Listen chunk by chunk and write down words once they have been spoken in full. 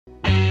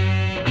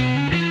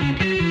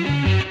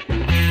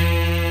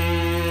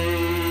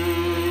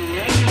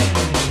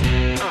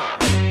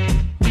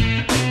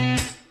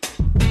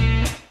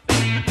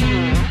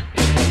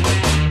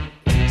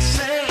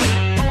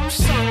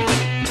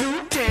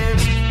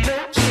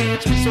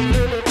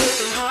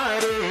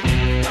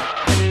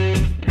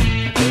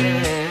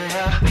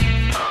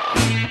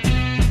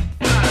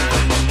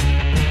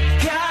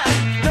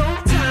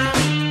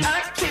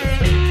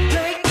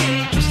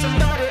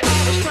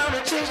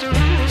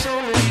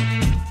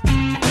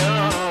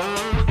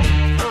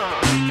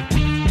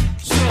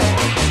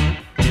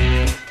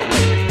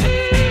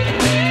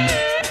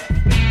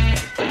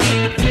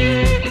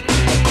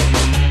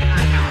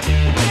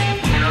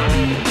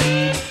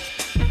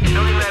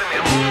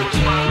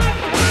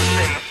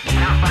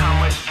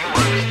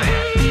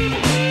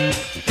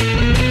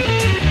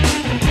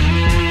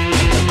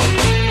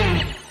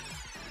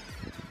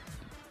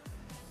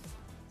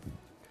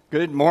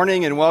Good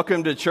morning and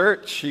welcome to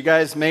church. You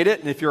guys made it,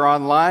 and if you're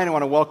online, I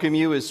want to welcome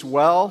you as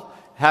well.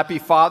 Happy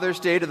Father's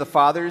Day to the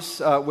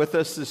fathers with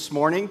us this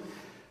morning.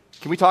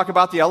 Can we talk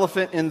about the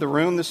elephant in the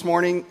room this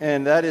morning?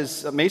 And that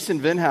is Mason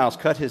Vinhouse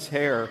cut his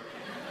hair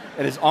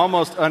and is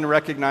almost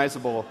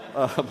unrecognizable.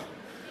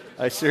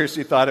 I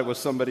seriously thought it was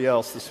somebody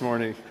else this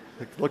morning.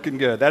 Looking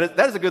good. That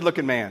is a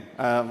good-looking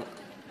man.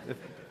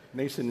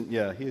 Mason,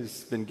 yeah, he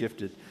has been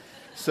gifted.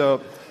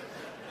 So,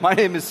 my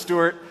name is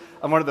Stuart.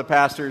 I'm one of the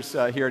pastors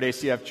here at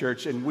ACF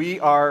Church, and we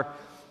are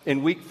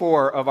in week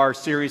 4 of our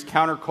series,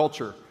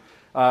 Counterculture,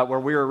 where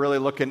we are really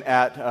looking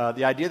at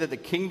the idea that the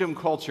kingdom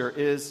culture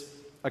is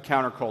a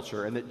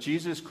counterculture, and that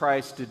Jesus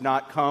Christ did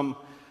not come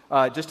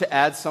just to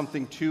add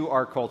something to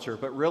our culture,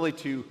 but really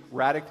to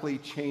radically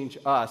change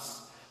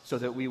us so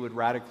that we would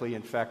radically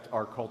infect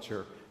our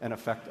culture and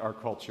affect our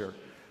culture.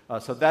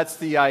 So that's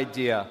the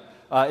idea.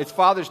 It's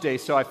Father's Day,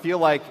 so I feel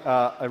like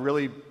a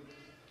really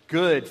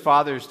good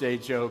Father's Day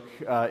joke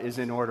is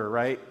in order,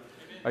 right?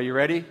 Are you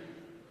ready?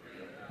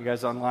 You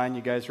guys online?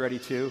 You guys ready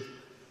too?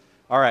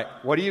 All right.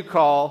 What do you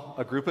call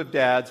a group of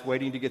dads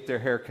waiting to get their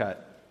hair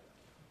cut?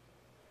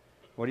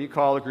 What do you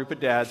call a group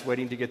of dads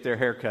waiting to get their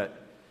hair cut?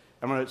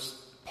 I'm going to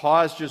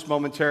pause just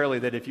momentarily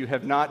that if you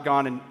have not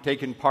gone and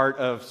taken part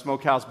of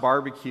Smokehouse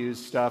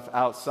Barbecue's stuff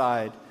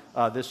outside,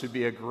 this would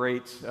be a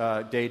great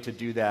day to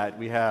do that.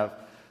 We have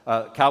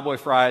cowboy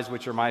fries,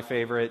 which are my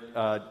favorite.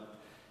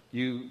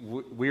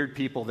 Weird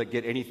people that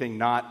get anything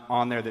not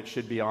on there that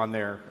should be on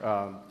there,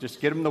 just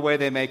get them the way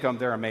they make them.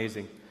 They're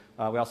amazing.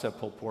 We also have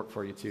pulled pork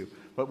for you, too.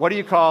 But what do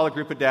you call a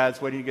group of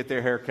dads waiting to get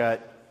their hair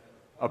cut?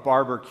 A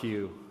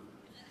barbecue.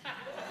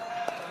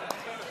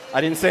 I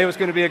didn't say it was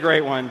going to be a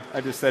great one. I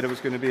just said it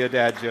was going to be a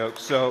dad joke.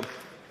 So,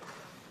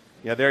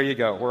 yeah, there you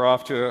go. We're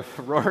off to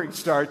a roaring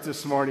start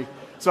this morning.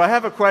 So I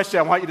have a question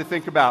I want you to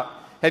think about.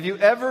 Have you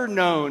ever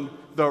known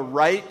the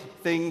right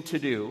thing to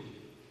do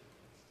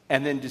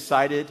and then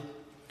decided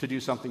to do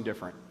something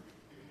different?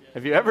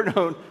 Have you ever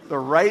known the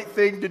right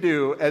thing to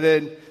do and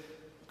then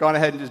gone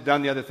ahead and just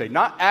done the other thing?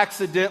 Not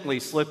accidentally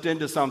slipped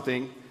into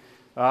something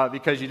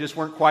because you just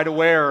weren't quite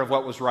aware of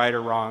what was right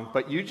or wrong,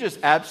 but you just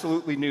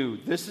absolutely knew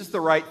this is the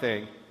right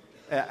thing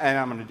and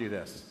I'm going to do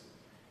this.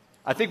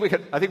 I think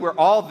we're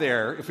all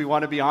there if we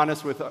want to be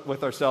honest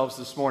with ourselves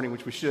this morning,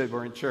 which we should.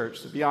 We're in church,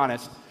 so be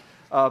honest.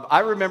 I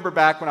remember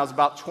back when I was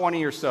about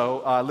 20 or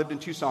so, I lived in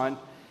Tucson,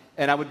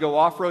 and I would go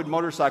off-road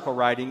motorcycle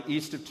riding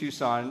east of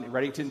Tucson,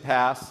 Reddington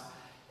Pass,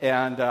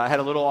 and I had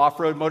a little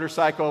off-road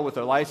motorcycle with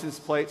a license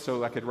plate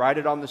so I could ride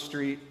it on the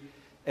street,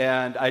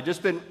 and I'd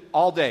just been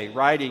all day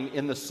riding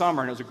in the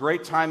summer, and it was a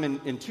great time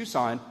in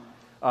Tucson,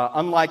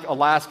 unlike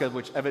Alaska,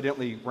 which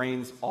evidently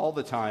rains all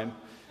the time,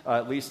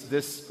 at least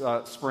this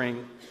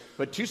spring,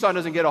 but Tucson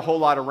doesn't get a whole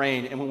lot of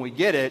rain, and when we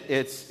get it,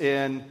 it's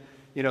in,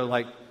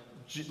 like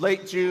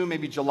late June,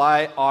 maybe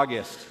July,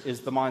 August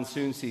is the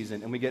monsoon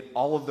season, and we get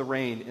all of the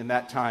rain in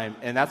that time.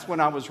 And that's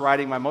when I was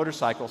riding my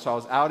motorcycle, so I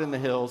was out in the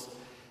hills,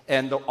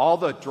 and all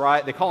the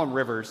dry, they call them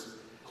rivers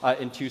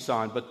in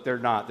Tucson, but they're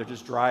not. They're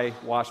just dry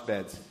wash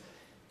beds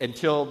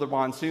until the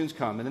monsoons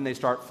come, and then they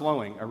start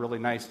flowing, a really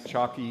nice,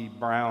 chalky,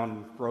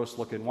 brown,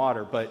 gross-looking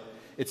water. But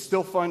it's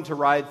still fun to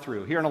ride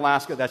through. Here in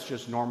Alaska, that's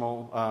just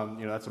normal.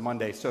 That's a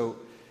Monday. So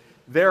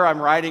there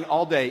I'm riding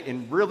all day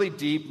in really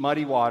deep,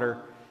 muddy water,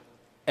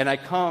 and I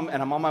come,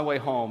 and I'm on my way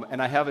home, and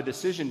I have a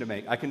decision to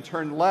make. I can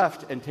turn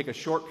left and take a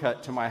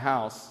shortcut to my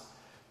house,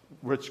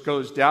 which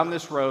goes down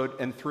this road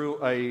and through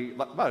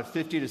about a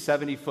 50 to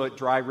 70-foot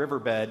dry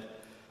riverbed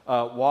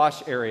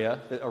wash area.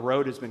 A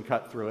road has been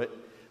cut through it,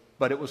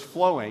 but it was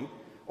flowing.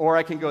 Or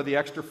I can go the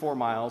extra 4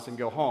 miles and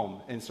go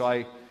home. And so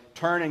I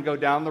turn and go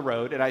down the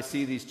road, and I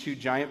see these 2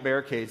 giant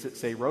barricades that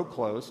say road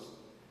closed.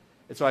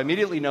 And so I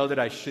immediately know that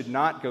I should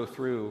not go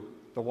through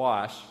the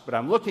wash, but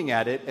I'm looking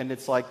at it, and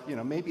it's like,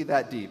 maybe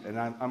that deep. And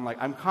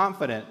I'm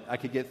confident I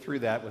could get through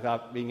that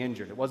without being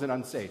injured. It wasn't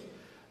unsafe.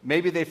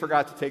 Maybe they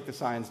forgot to take the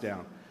signs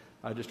down.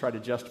 I just tried to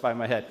justify in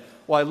my head.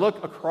 Well, I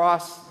look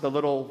across the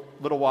little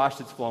wash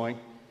that's flowing,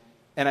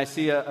 and I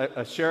see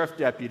a sheriff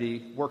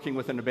deputy working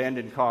with an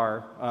abandoned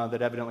car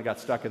that evidently got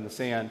stuck in the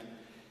sand.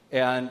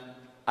 And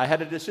I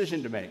had a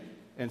decision to make.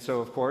 And so,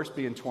 of course,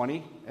 being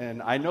 20,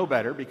 and I know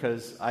better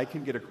because I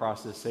can get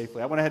across this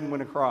safely, I went ahead and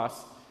went across.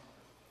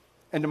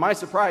 And to my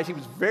surprise, he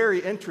was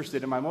very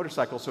interested in my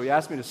motorcycle, so he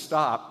asked me to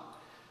stop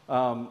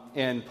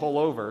and pull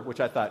over,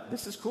 which I thought,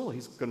 this is cool.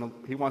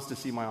 He wants to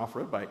see my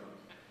off-road bike.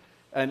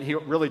 And he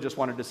really just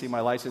wanted to see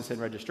my license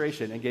and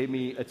registration and gave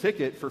me a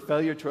ticket for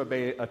failure to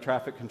obey a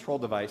traffic control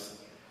device.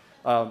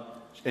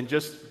 And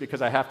just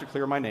because I have to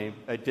clear my name,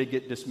 I did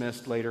get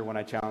dismissed later when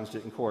I challenged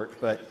it in court.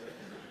 But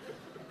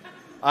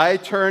I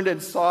turned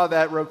and saw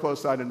that road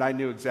closed sign, and I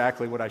knew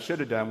exactly what I should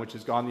have done, which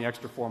is gone the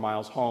extra 4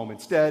 miles home.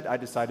 Instead, I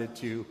decided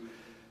to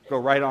go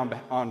right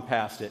on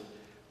past it.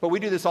 But we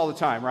do this all the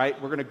time, right?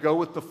 We're going to go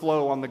with the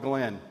flow on the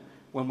Glen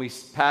when we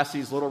pass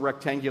these little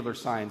rectangular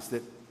signs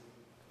that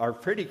are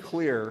pretty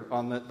clear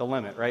on the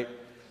limit, right?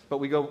 But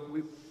we don't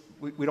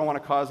want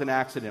to cause an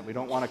accident. We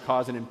don't want to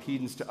cause an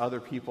impedance to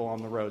other people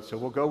on the road. So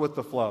we'll go with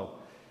the flow,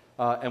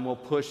 and we'll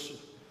push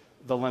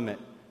the limit.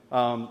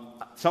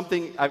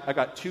 I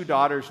got 2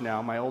 daughters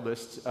now. My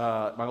oldest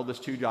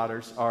 2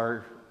 daughters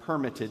are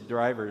permitted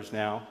drivers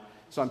now.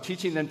 So I'm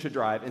teaching them to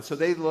drive. And so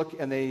they look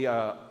and they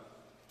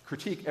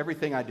critique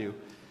everything I do.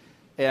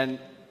 And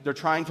they're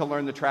trying to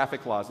learn the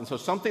traffic laws. And so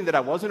something that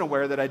I wasn't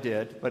aware that I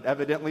did, but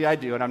evidently I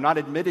do, and I'm not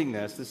admitting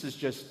this is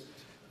just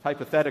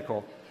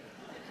hypothetical.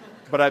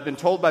 But I've been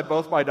told by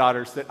both my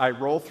daughters that I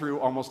roll through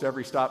almost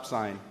every stop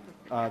sign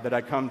that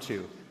I come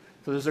to.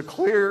 So there's a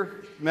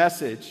clear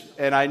message,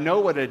 and I know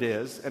what it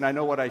is, and I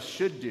know what I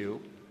should do,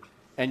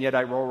 and yet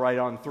I roll right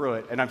on through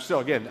it. And I'm still,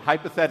 again,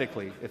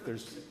 hypothetically, if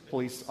there's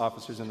police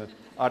officers in the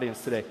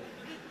audience today,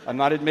 I'm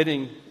not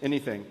admitting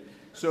anything.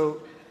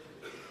 So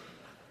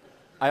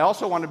I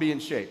also want to be in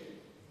shape,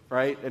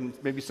 right? And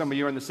maybe some of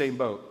you are in the same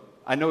boat.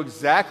 I know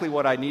exactly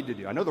what I need to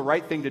do. I know the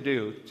right thing to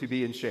do to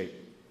be in shape.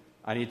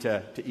 I need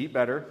to eat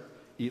better,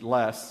 eat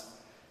less,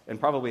 and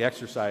probably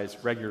exercise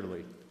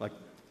regularly. Like,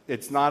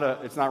 it's not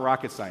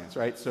rocket science,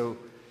 right? So,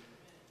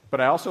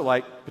 but I also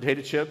like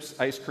potato chips,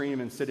 ice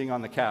cream, and sitting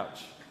on the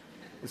couch.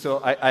 And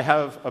so I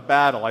have a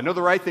battle. I know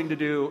the right thing to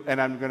do,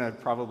 and I'm going to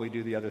probably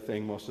do the other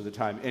thing most of the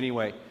time.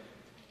 Anyway,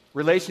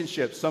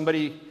 relationships.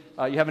 Somebody,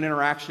 you have an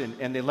interaction,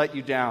 and they let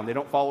you down. They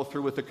don't follow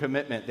through with the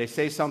commitment. They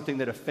say something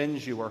that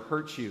offends you or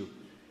hurts you.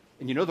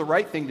 And you know the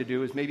right thing to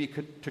do is maybe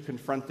to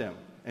confront them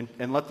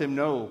and let them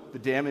know the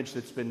damage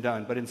that's been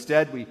done. But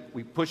instead,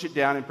 we push it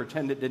down and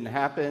pretend it didn't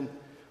happen,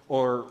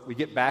 or we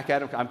get back at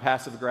them. I'm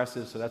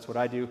passive-aggressive, so that's what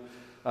I do.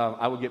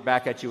 I will get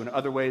back at you in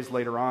other ways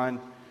later on,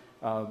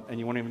 and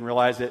you won't even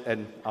realize it,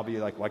 and I'll be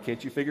like, why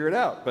can't you figure it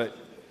out?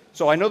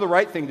 So I know the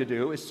right thing to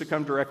do is to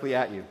come directly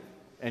at you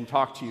and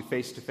talk to you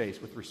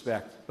face-to-face with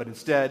respect. But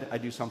instead, I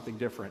do something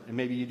different, and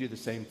maybe you do the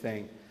same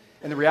thing.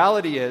 And the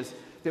reality is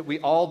that we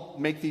all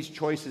make these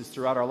choices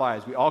throughout our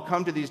lives. We all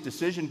come to these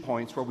decision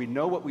points where we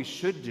know what we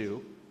should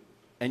do,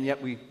 and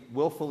yet we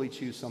willfully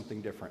choose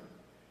something different.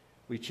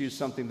 We choose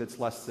something that's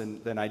less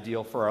than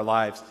ideal for our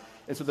lives.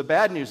 And so the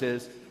bad news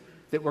is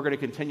that we're going to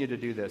continue to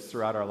do this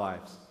throughout our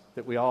lives,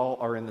 that we all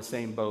are in the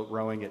same boat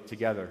rowing it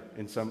together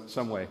in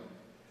some way.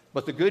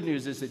 But the good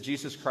news is that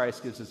Jesus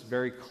Christ gives us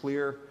very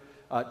clear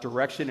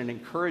direction and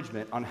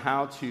encouragement on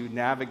how to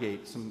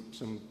navigate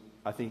some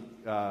I think,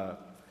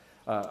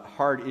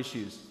 hard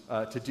issues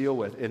to deal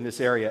with in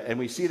this area. And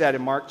we see that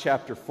in Mark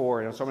chapter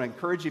 4. And so I'm going to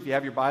encourage you, if you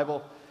have your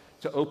Bible,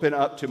 to open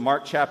up to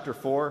Mark chapter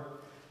 4.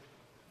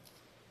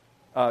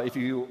 If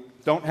you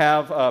don't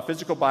have a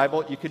physical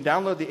Bible, you can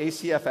download the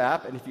ACF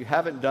app. And if you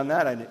haven't done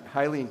that, I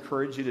highly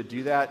encourage you to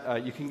do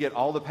that. You can get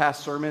all the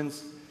past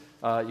sermons.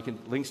 You can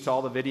links to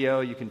all the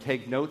video. You can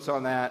take notes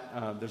on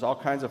that. There's all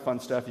kinds of fun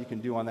stuff you can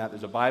do on that.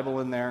 There's a Bible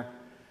in there.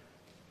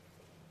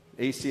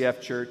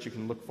 ACF Church, you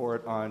can look for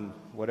it on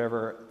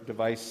whatever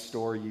device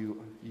store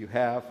you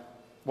have.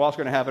 We're also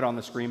going to have it on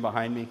the screen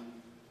behind me.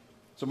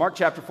 So Mark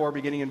chapter 4,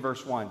 beginning in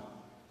verse 1.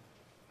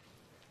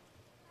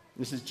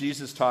 This is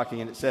Jesus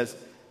talking, and it says,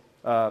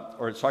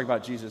 or it's talking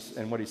about Jesus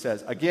and what he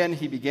says. Again,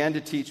 he began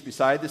to teach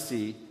beside the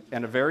sea,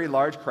 and a very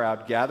large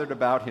crowd gathered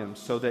about him,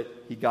 so that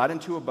he got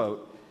into a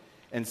boat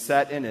and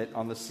sat in it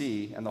on the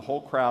sea, and the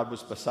whole crowd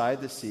was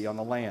beside the sea on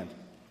the land.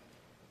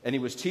 And he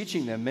was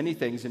teaching them many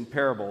things in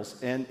parables,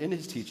 and in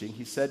his teaching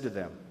he said to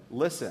them,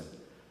 listen,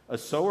 a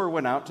sower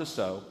went out to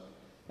sow,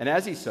 and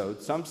as he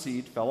sowed, some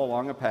seed fell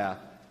along a path,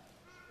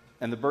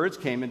 and the birds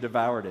came and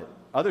devoured it.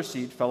 Other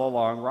seed fell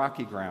along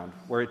rocky ground,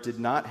 where it did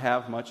not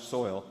have much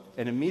soil,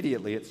 and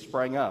immediately it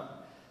sprang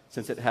up,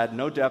 since it had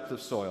no depth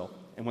of soil.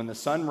 And when the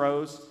sun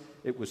rose,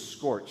 it was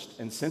scorched,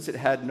 and since it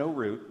had no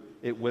root,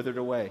 it withered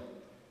away.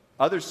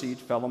 Other seed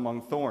fell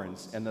among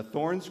thorns, and the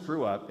thorns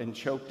grew up and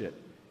choked it,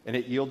 and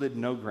it yielded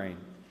no grain.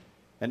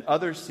 And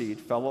other seed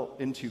fell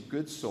into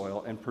good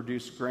soil and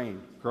produced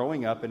grain,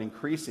 growing up and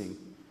increasing,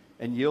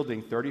 and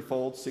yielding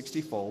 30-fold,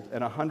 60-fold,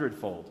 and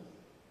 100-fold.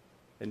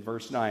 In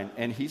verse 9,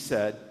 and he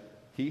said,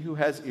 he who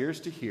has ears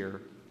to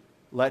hear,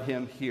 let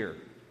him hear.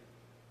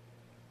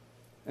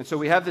 And so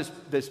we have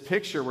this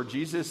picture where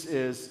Jesus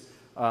is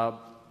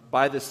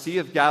by the Sea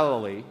of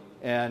Galilee,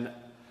 and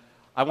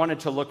I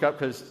wanted to look up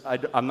because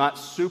I'm not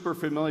super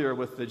familiar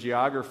with the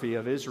geography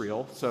of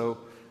Israel, so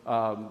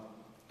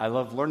I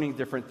love learning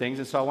different things,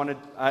 and so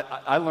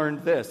I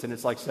learned this, and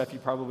it's like stuff you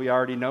probably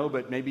already know,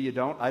 but maybe you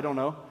don't. I don't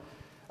know.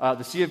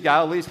 The Sea of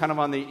Galilee is kind of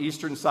on the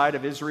eastern side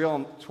of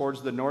Israel,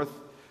 towards the north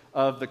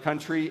of the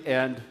country,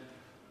 and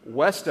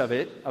west of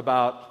it,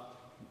 about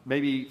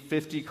maybe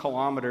 50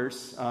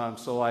 kilometers,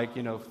 so like,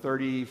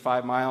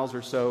 35 miles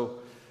or so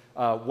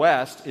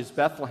west is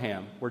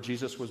Bethlehem, where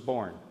Jesus was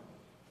born.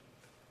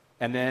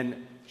 And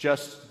then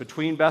just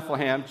between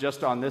Bethlehem,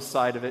 just on this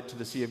side of it to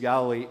the Sea of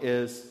Galilee,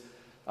 is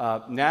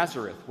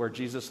Nazareth, where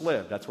Jesus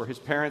lived. That's where his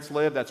parents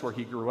lived. That's where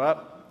he grew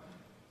up.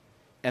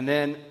 And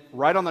then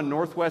right on the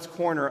northwest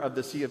corner of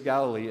the Sea of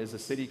Galilee is a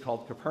city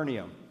called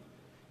Capernaum.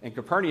 And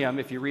Capernaum,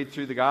 if you read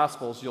through the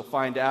Gospels, you'll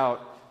find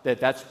out that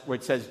that's where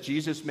it says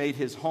Jesus made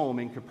his home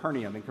in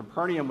Capernaum. And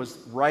Capernaum was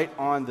right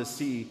on the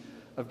Sea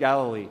of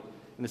Galilee.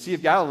 And the Sea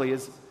of Galilee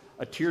is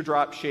a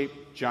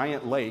teardrop-shaped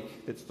giant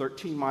lake that's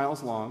 13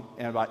 miles long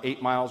and about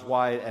 8 miles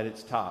wide at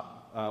its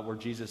top, where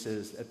Jesus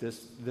is at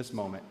this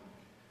moment.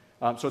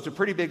 So it's a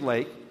pretty big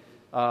lake,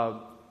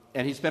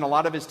 and he spent a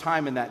lot of his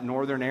time in that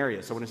northern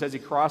area. So when it says he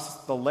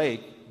crossed the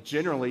lake,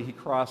 generally he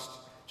crossed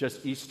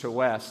just east to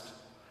west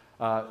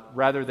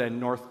rather than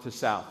north to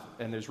south.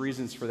 And there's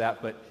reasons for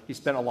that, but he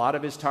spent a lot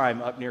of his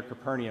time up near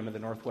Capernaum in the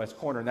northwest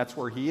corner, and that's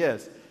where he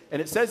is.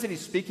 And it says that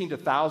he's speaking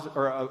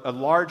to a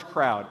large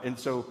crowd, and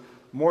so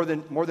more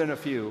than a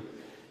few.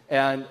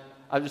 And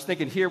I was just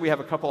thinking, here we have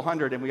a couple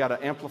hundred, and we got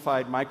an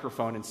amplified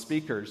microphone and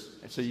speakers,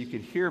 and so you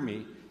could hear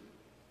me.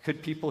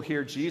 Could people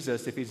hear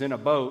Jesus if he's in a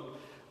boat,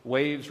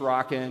 waves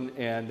rocking,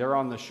 and they're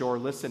on the shore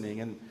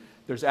listening? And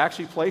there's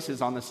actually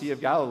places on the Sea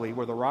of Galilee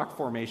where the rock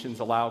formations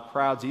allow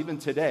crowds, even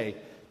today,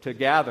 to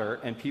gather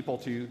and people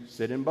to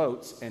sit in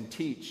boats and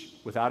teach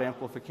without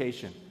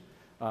amplification.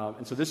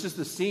 And so this is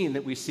the scene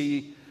that we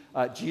see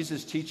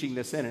Jesus teaching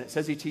this in. And it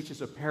says he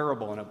teaches a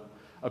parable. And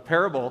a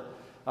parable,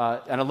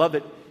 and I love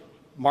that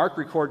Mark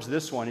records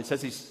this one. It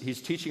says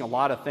he's teaching a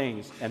lot of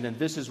things, and then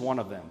this is one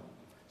of them.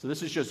 So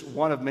this is just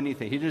one of many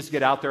things. He didn't just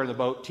get out there in the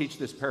boat, teach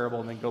this parable,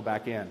 and then go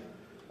back in.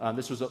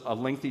 This was a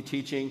lengthy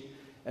teaching,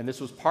 and this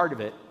was part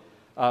of it.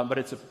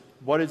 But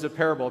what is a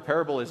parable? A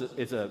parable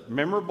is a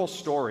memorable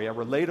story, a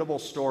relatable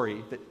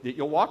story that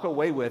you'll walk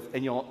away with,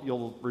 and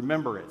you'll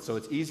remember it. So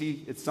it's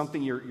easy. It's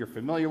something you're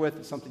familiar with.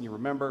 It's something you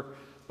remember,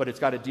 but it's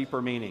got a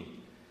deeper meaning.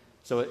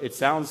 So it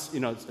sounds,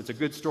 it's a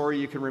good story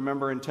you can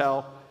remember and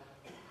tell,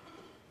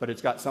 but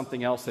it's got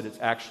something else that it's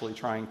actually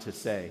trying to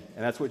say.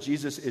 And that's what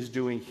Jesus is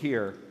doing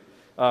here.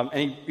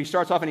 And he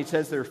starts off and he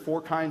says there are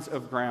 4 kinds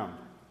of ground.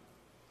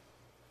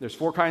 There's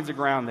 4 kinds of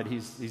ground that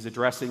he's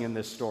addressing in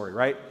this story,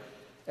 right?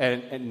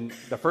 And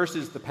the first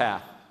is the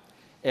path.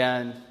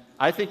 And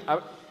I think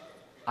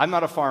I'm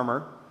not a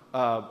farmer.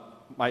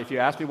 If you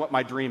ask me what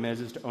my dream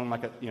is to own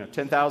like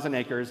 10,000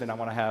 acres, and I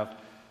want to have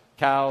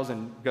cows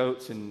and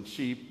goats and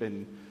sheep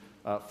and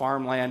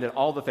farmland and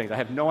all the things. I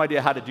have no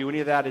idea how to do any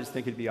of that. I just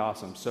think it'd be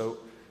awesome.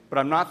 But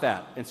I'm not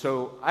that. And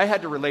so I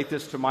had to relate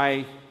this to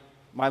my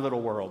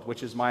little world,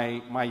 which is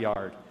my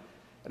yard.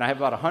 And I have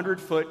about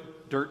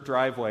 100-foot dirt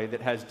driveway that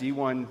has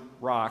D1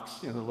 rocks,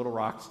 the little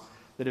rocks,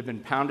 that have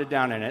been pounded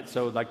down in it.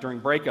 So like during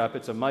breakup,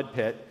 it's a mud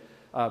pit,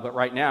 but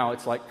right now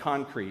it's like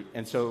concrete.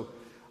 And so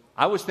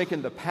I was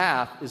thinking the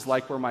path is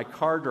like where my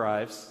car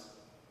drives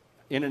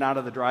in and out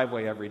of the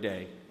driveway every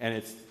day. And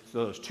it's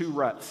those 2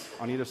 ruts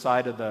on either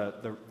side of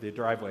the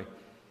driveway.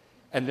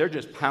 And they're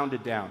just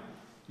pounded down.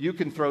 You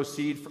can throw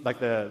seed, like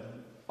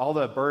all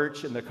the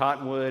birch and the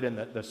cottonwood and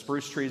the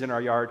spruce trees in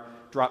our yard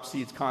drop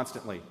seeds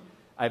constantly.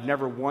 I've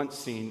never once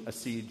seen a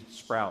seed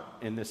sprout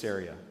in this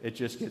area. It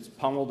just gets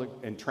pummeled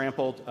and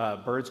trampled.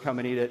 Birds come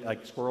and eat it,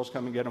 like squirrels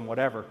come and get them,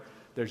 whatever.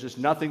 There's just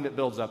nothing that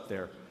builds up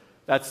there.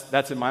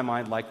 That's in my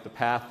mind like the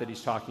path that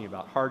he's talking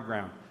about, hard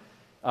ground.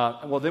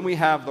 Well, then we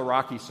have the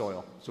rocky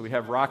soil. So we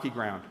have rocky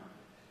ground.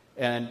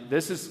 And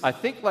this is, I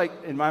think, like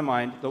in my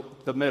mind,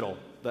 the middle,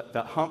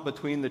 the hump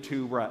between the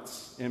 2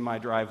 ruts in my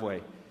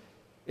driveway.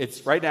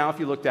 It's right now, if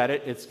you looked at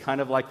it, it's kind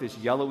of like this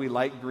yellowy,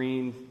 light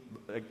green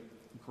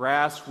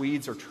grass.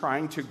 Weeds are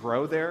trying to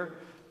grow there.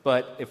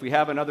 But if we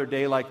have another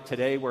day like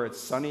today where it's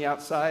sunny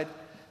outside,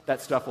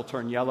 that stuff will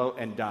turn yellow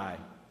and die.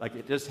 Like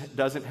it just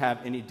doesn't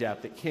have any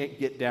depth. It can't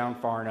get down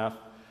far enough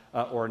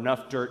or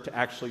enough dirt to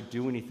actually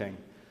do anything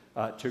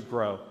to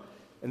grow.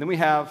 And then we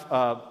have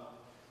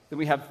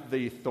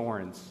the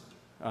thorns,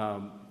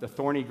 the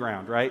thorny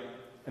ground, right?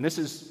 And this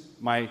is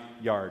my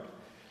yard.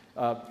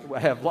 I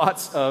have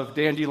lots of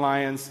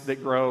dandelions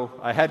that grow.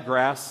 I had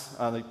grass.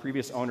 The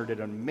previous owner did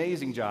an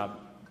amazing job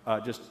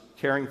just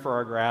caring for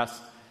our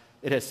grass.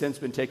 It has since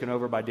been taken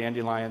over by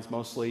dandelions,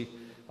 mostly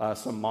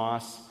some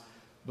moss,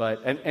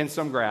 and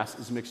some grass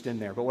is mixed in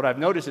there. But what I've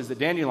noticed is that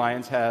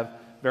dandelions have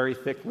very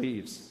thick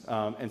leaves,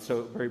 and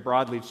so very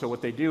broad leaves. So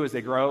what they do is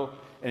they grow,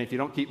 and if you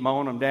don't keep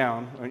mowing them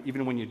down, or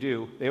even when you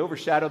do, they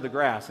overshadow the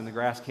grass, and the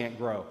grass can't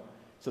grow.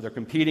 So they're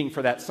competing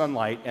for that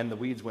sunlight, and the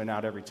weeds win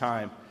out every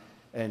time.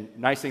 And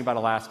nice thing about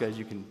Alaska is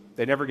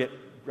they never get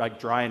like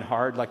dry and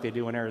hard like they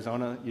do in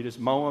Arizona. You just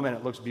mow them, and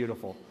it looks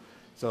beautiful.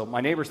 So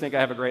my neighbors think I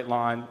have a great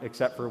lawn,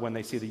 except for when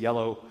they see the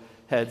yellow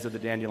heads of the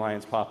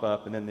dandelions pop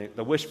up, and then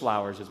the wish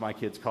flowers, as my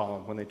kids call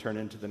them, when they turn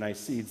into the nice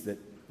seeds that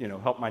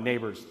help my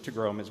neighbors to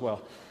grow them as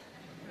well.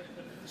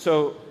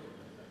 So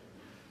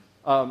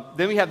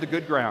then we have the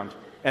good ground,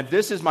 and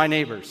this is my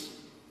neighbors.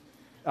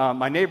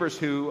 My neighbors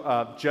who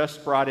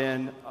just brought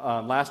in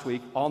last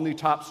week all new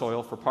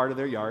topsoil for part of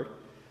their yard.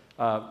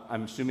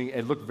 I'm assuming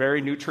it looked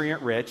very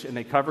nutrient rich, and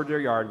they covered their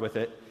yard with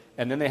it,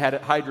 and then they had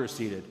it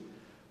hydro-seeded,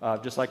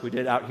 just like we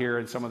did out here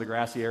in some of the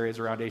grassy areas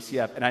around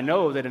ACF. And I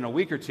know that in a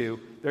week or two,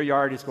 their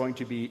yard is going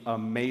to be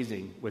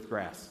amazing with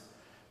grass.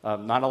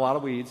 Not a lot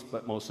of weeds,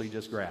 but mostly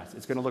just grass.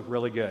 It's going to look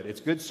really good.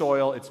 It's good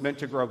soil. It's meant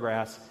to grow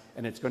grass,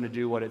 and it's going to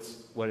do what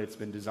it's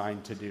been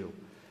designed to do.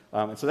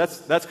 And so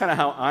that's kind of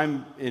how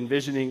I'm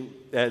envisioning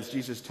as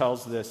Jesus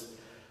tells this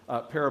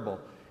parable.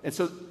 And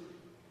so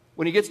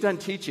when he gets done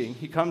teaching,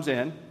 he comes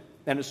in,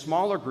 and a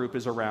smaller group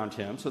is around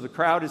him. So the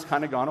crowd has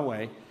kind of gone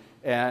away,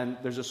 and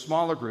there's a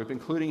smaller group,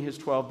 including his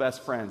 12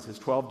 best friends, his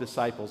 12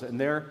 disciples. And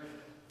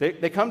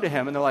they come to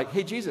him, and they're like,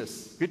 hey,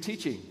 Jesus, good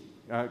teaching.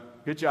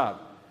 Good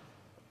job.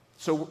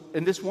 So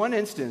in this one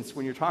instance,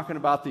 when you're talking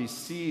about these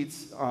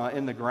seeds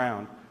in the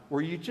ground,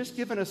 were you just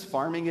giving us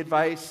farming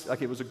advice?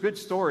 Like it was a good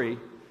story,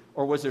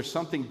 or was there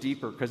something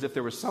deeper? Because if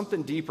there was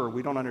something deeper,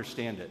 we don't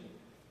understand it.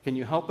 Can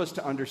you help us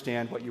to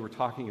understand what you were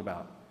talking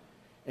about?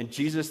 And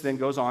Jesus then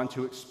goes on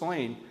to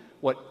explain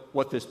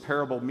what this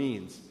parable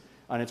means.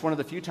 And it's one of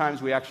the few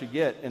times we actually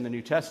get in the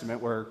New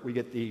Testament where we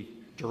get the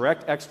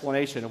direct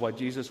explanation of what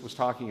Jesus was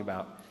talking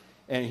about.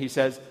 And he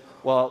says,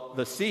 well,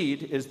 the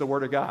seed is the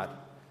Word of God.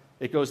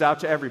 It goes out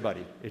to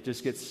everybody. It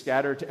just gets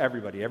scattered to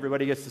everybody.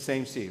 Everybody gets the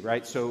same seed,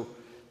 right? So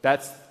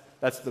that's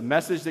the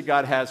message that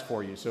God has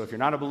for you. So if you're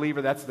not a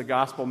believer, that's the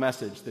gospel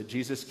message, that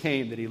Jesus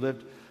came, that he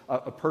lived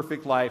a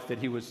perfect life, that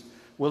he was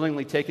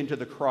willingly taken to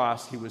the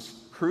cross, he was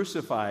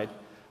crucified,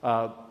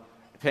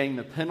 paying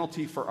the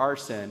penalty for our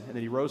sin, and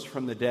then he rose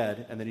from the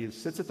dead, and then he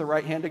sits at the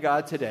right hand of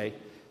God today,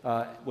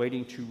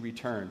 waiting to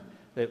return.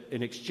 That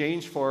in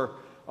exchange for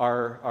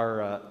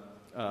our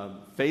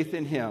faith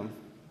in him,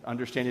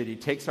 understanding that he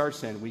takes our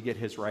sin, we get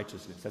his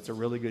righteousness. That's a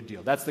really good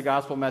deal. That's the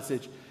gospel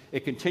message.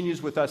 It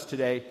continues with us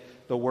today.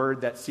 The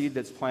word, that seed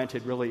that's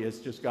planted, really is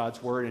just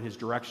God's word and his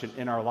direction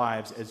in our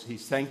lives as he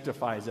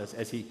sanctifies us,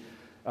 as he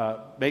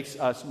makes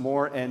us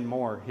more and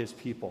more his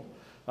people.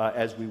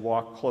 As we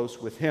walk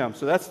close with him.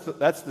 So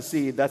that's the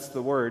seed, that's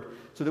the word.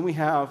 So then we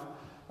have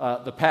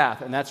the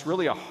path, and that's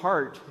really a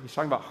heart. He's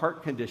talking about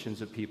heart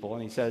conditions of people,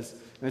 and he says,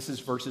 and this is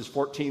verses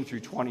 14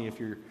 through 20 if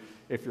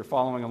you're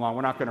following along.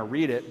 We're not going to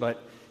read it,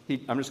 but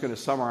I'm just going to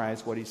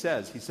summarize what he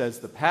says. He says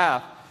the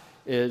path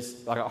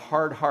is like a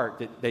hard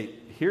heart that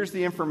hears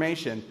the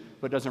information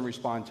but doesn't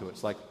respond to it.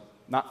 It's like,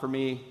 not for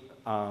me,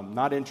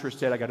 not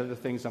interested, I got other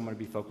things I'm going to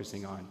be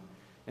focusing on.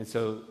 And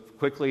so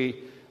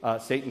quickly,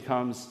 Satan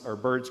comes, or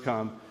birds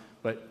come,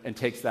 and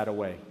takes that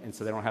away. And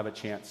so they don't have a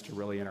chance to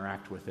really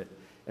interact with it.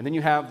 And then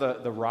you have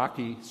the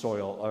rocky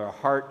soil, or a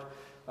heart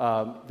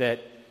that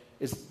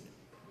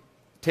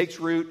takes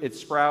root, it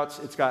sprouts,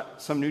 it's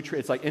got some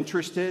nutrients, it's like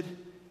interested,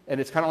 and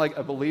it's kind of like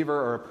a believer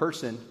or a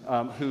person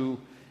who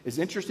is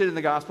interested in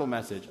the gospel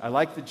message. I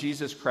like the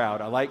Jesus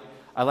crowd. I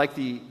like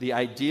the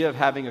idea of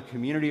having a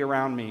community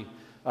around me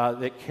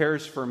that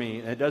cares for me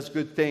and it does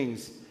good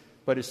things.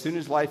 But as soon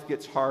as life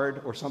gets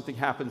hard or something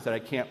happens that I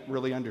can't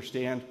really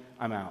understand,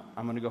 I'm out.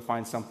 I'm going to go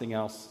find something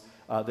else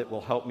that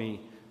will help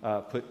me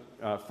put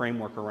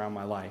framework around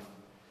my life.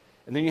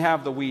 And then you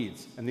have the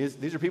weeds. And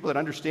these are people that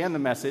understand the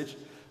message.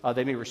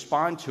 They may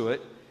respond to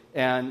it,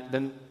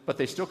 but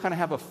they still kind of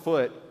have a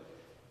foot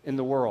in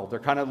the world. They're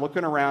kind of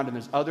looking around, and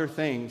there's other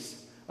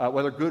things,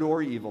 whether good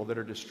or evil, that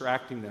are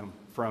distracting them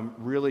from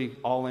really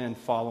all in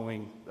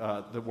following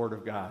the Word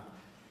of God.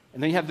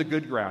 And then you have the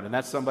good ground, and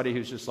that's somebody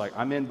who's just like,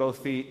 I'm in both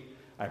feet.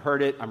 I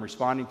heard it. I'm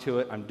responding to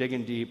it. I'm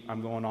digging deep.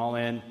 I'm going all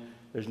in.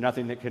 There's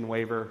nothing that can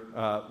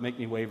make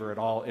me waver at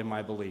all in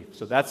my belief.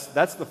 So that's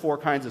the four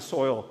kinds of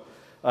soil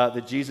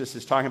that Jesus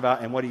is talking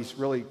about and what he's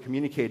really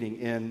communicating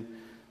in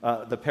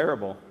the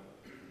parable.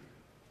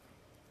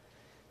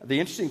 The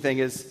interesting thing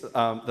is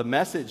the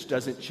message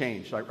doesn't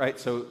change, right?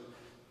 So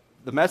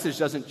the message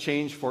doesn't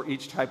change for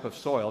each type of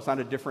soil. It's not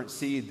a different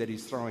seed that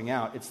he's throwing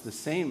out. It's the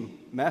same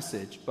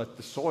message, but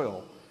the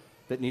soil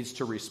that needs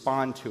to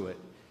respond to it.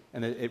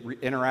 And it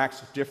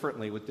interacts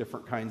differently with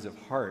different kinds of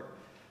heart.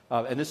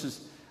 I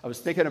was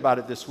thinking about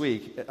it this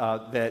week,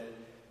 that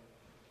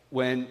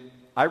when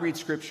I read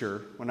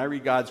Scripture, when I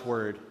read God's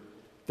Word,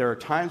 there are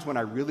times when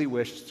I really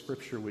wish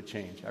Scripture would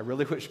change. I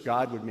really wish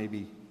God would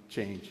maybe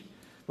change.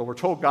 But we're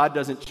told God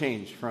doesn't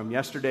change from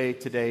yesterday,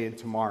 today, and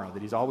tomorrow,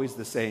 that he's always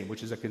the same,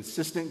 which is a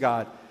consistent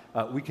God.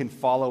 We can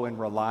follow and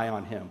rely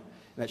on him.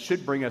 And that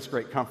should bring us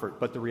great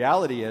comfort. But the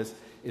reality is,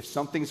 if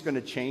something's going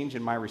to change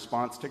in my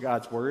response to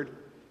God's Word,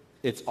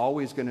 it's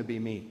always going to be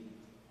me.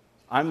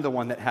 I'm the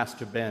one that has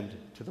to bend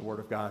to the Word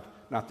of God,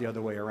 not the other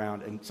way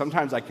around. And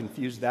sometimes I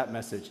confuse that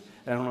message.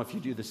 And I don't know if you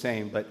do the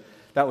same, but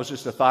that was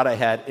just a thought I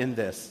had in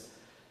this.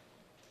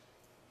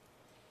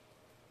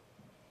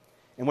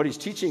 And what he's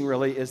teaching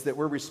really is that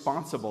we're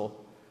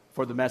responsible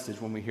for the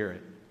message when we hear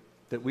it.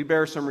 That we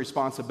bear some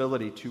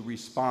responsibility to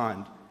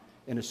respond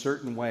in a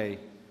certain way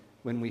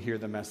when we hear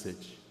the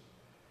message.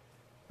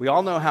 We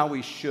all know how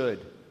we should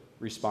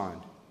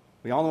respond.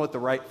 We all know what the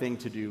right thing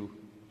to do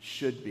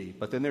should be.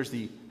 But then there's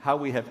how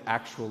we have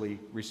actually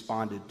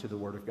responded to the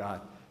Word of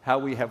God. how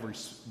we have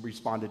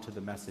responded to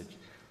the message,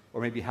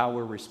 or maybe how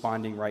we're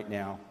responding right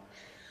now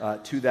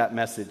to that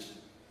message.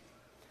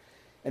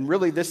 And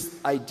really, this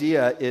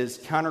idea is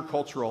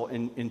countercultural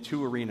in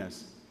two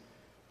arenas.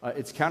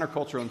 It's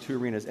countercultural in two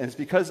arenas, and it's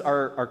because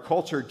our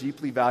culture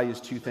deeply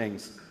values two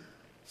things: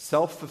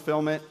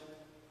 self-fulfillment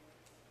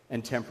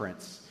and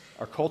temperance.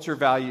 Our culture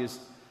values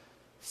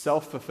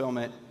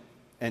self-fulfillment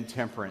and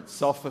temperance.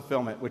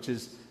 Self-fulfillment, which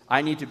is,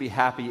 I need to be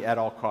happy at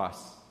all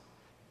costs,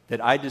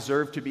 that I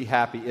deserve to be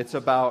happy. It's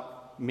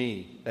about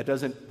me. That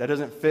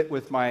doesn't fit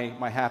with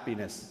my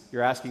happiness.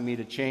 You're asking me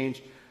to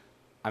change.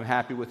 I'm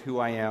happy with who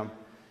I am.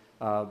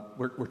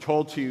 We're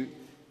told to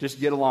just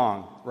get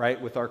along,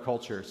 right, with our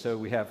culture. So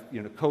we have,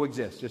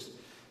 coexist,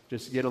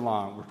 just get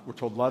along. We're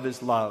told love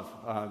is love.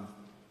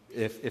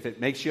 If it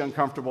makes you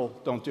uncomfortable,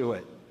 don't do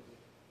it.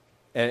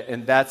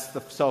 And that's the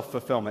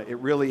self-fulfillment. It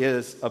really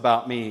is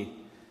about me.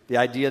 The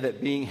idea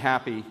that being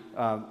happy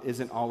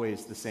isn't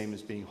always the same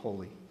as being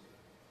holy.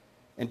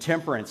 And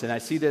temperance, and I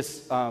see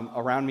this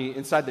around me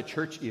inside the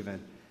church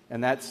even,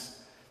 and that's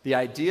the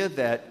idea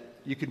that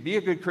you can be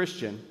a good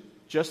Christian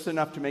just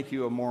enough to make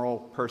you a moral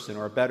person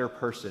or a better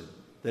person,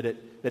 that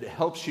it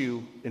helps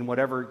you in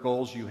whatever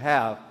goals you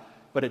have,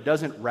 but it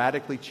doesn't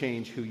radically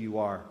change who you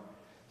are.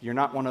 You're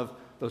not one of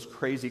those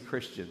crazy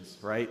Christians,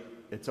 right?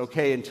 It's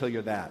okay until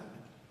you're that.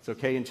 It's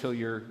okay until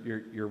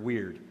you're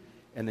weird,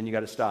 and then you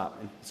got to stop.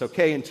 And it's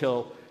okay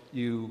until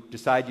you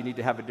decide you need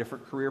to have a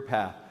different career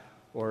path,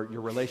 or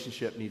your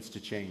relationship needs to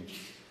change,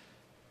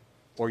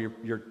 or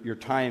your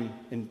time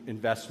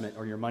investment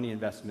or your money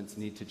investments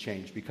need to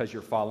change because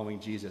you're following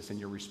Jesus and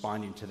you're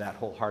responding to that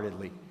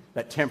wholeheartedly.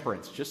 That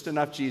temperance, just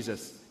enough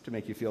Jesus to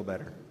make you feel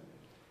better.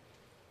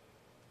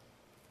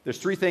 There's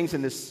three things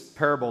in this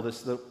parable,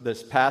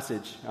 this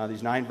passage,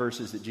 these 9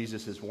 verses that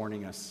Jesus is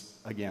warning us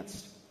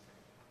against.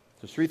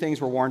 There's 3 things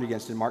we're warned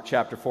against in Mark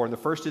chapter 4, and the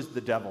first is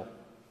the devil.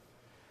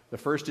 The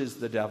first is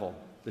the devil.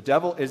 The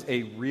devil is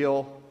a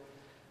real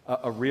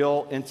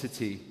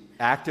entity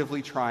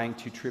actively trying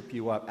to trip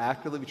you up,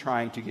 actively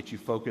trying to get you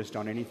focused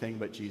on anything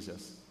but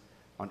Jesus,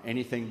 on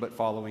anything but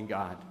following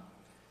God.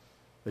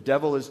 The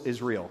devil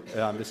is real.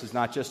 This is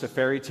not just a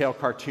fairy tale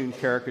cartoon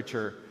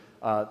caricature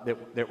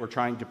that we're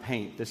trying to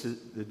paint.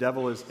 The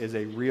devil is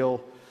a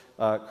real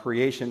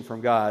creation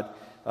from God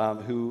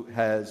who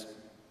has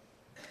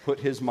put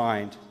his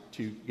mind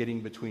to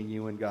getting between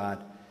you and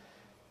God.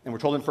 And we're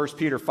told in 1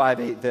 Peter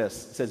 5:8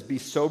 this. It says, "Be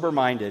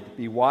sober-minded,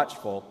 be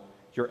watchful.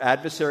 Your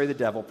adversary, the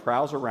devil,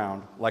 prowls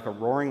around like a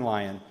roaring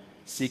lion,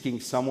 seeking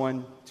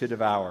someone to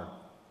devour."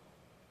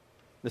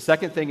 The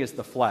second thing is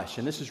the flesh,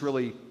 and this is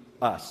really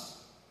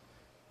us.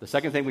 The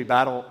second thing we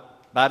battle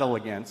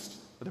against,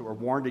 that we're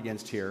warned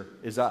against here,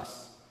 is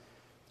us,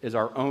 is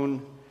our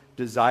own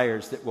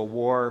desires that will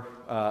war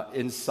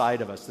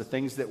inside of us, the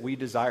things that we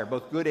desire,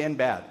 both good and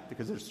bad,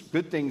 because there's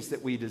good things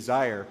that we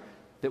desire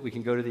that we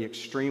can go to the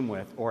extreme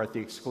with or at the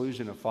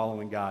exclusion of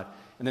following God.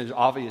 And there's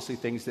obviously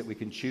things that we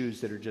can choose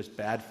that are just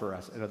bad for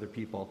us and other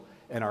people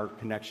and our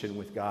connection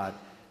with God.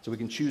 So we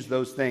can choose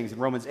those things.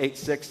 And Romans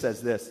 8:6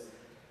 says this,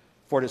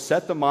 "For to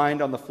set the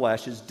mind on the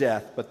flesh is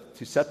death, but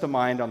to set the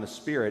mind on the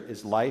Spirit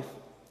is life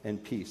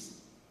and peace."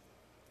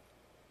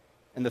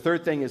 And the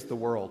third thing is the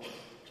world.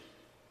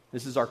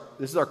 This is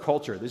our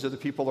culture. These are the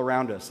people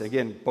around us.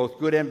 Again, both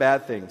good and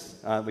bad things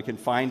we can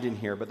find in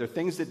here, but they're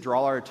things that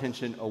draw our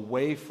attention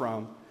away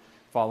from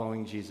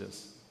following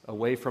Jesus,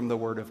 away from the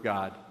Word of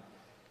God.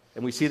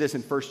 And we see this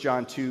in 1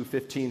 John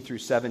 2:15 through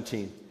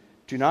 17.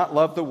 "Do not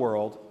love the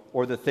world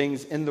or the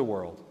things in the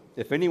world.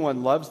 If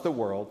anyone loves the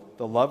world,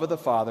 the love of the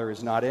Father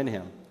is not in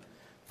him.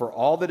 For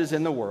all that is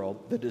in the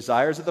world, the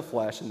desires of the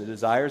flesh and the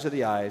desires of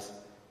the eyes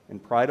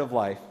and pride of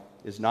life,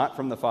 is not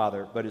from the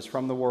Father, but is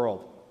from the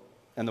world.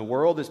 And the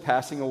world is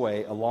passing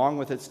away along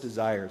with its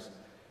desires.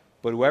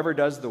 But whoever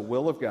does the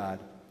will of God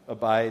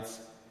abides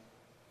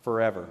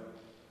forever."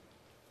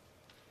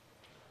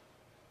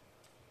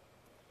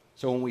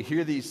 So when we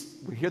hear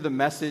the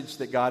message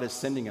that God is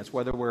sending us,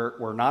 whether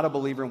we're not a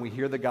believer and we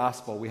hear the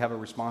gospel, we have a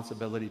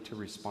responsibility to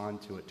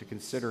respond to it, to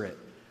consider it,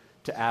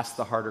 to ask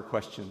the harder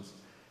questions.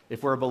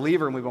 If we're a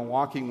believer and we've been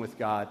walking with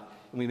God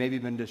and we maybe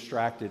been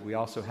distracted, we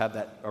also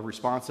have a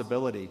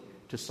responsibility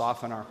to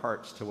soften our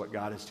hearts to what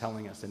God is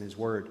telling us in His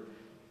Word.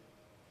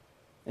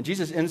 And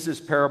Jesus ends this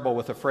parable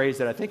with a phrase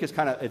that I think is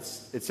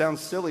it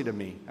sounds silly to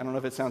me. I don't know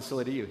if it sounds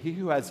silly to you. "He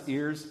who has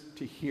ears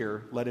to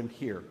hear, let him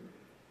hear."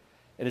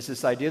 And it's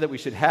this idea that we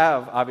should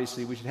have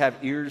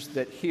ears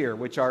that hear,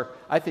 which are,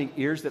 I think,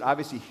 ears that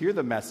obviously hear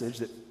the message,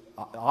 that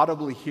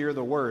audibly hear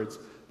the words,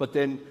 but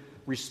then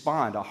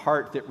respond, a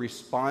heart that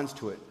responds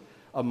to it,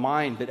 a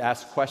mind that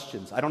asks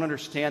questions. I don't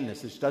understand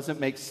this. This doesn't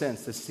make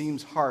sense. This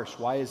seems harsh.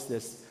 Why is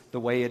this the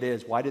way it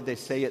is? Why did they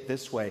say it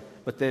this way?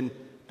 But then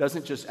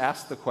doesn't just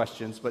ask the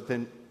questions, but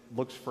then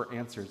looks for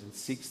answers and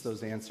seeks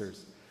those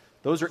answers.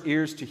 Those are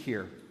ears to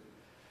hear.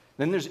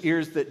 Then there's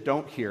ears that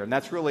don't hear, and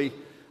that's really,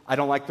 I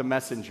don't like the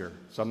messenger,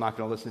 so I'm not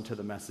going to listen to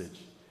the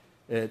message.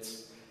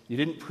 You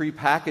didn't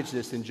prepackage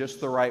this in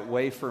just the right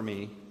way for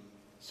me,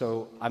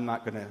 so I'm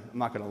not going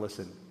to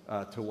listen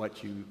to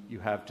what you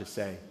have to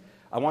say.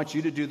 I want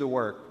you to do the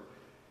work,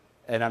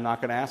 and I'm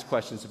not going to ask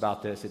questions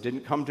about this. It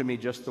didn't come to me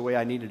just the way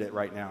I needed it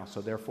right now,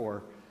 so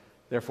therefore,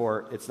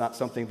 it's not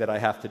something that I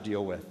have to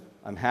deal with.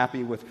 I'm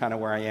happy with kind of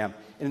where I am.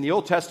 And in the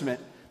Old Testament,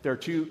 there are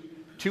two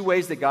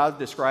ways that God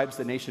describes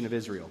the nation of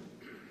Israel.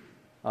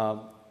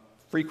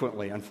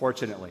 Frequently,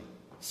 unfortunately.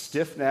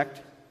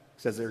 Stiff-necked,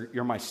 says,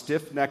 you're my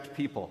stiff-necked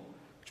people,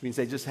 which means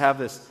they just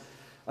have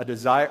a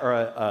desire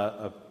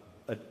or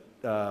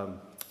a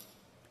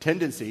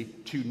tendency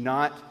to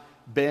not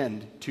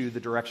bend to the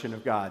direction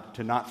of God,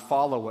 to not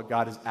follow what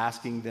God is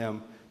asking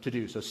them to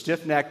do. So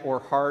stiff-necked or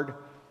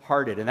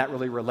hard-hearted, and that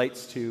really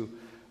relates to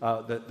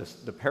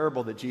the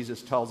parable that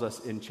Jesus tells us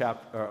in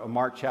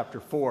Mark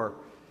chapter 4,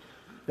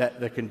 that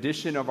the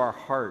condition of our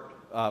heart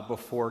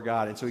before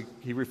God. And so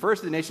he refers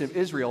to the nation of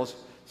Israel as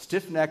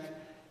stiff-necked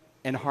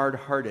and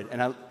hard-hearted.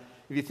 And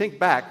if you think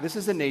back, this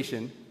is a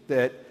nation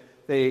that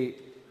they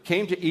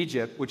came to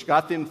Egypt, which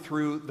got them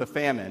through the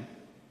famine,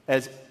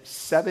 as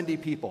 70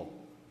 people.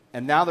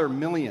 And now they're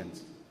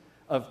millions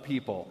of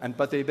people.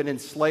 But they've been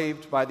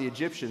enslaved by the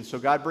Egyptians. So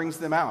God brings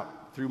them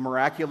out through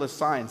miraculous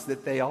signs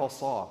that they all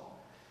saw.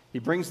 He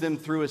brings them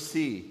through a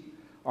sea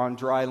on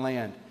dry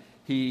land.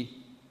 He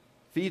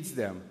feeds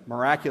them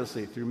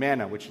miraculously through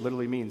manna, which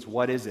literally means,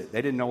 what is it?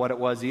 They didn't know what it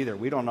was either.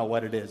 We don't know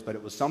what it is, but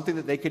it was something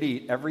that they could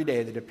eat every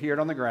day that appeared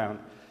on the ground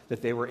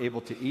that they were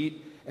able to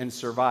eat and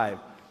survive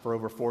for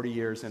over 40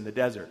 years in the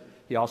desert.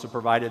 He also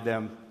provided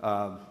them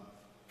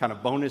kind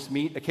of bonus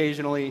meat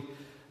occasionally,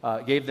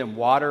 gave them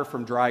water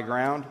from dry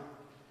ground.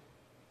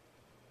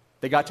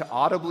 They got to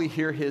audibly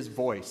hear his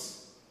voice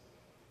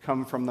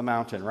come from the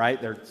mountain,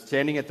 right? They're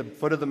standing at the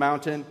foot of the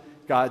mountain.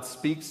 God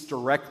speaks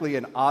directly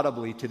and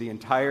audibly to the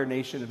entire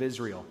nation of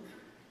Israel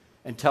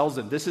and tells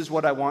them, this is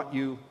what I want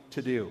you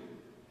to do.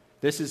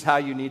 This is how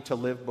you need to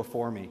live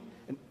before me.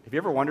 And have you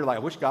ever wondered, I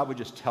wish God would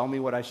just tell me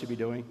what I should be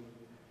doing?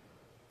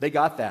 They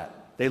got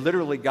that. They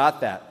literally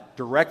got that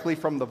directly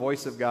from the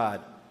voice of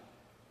God.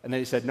 And then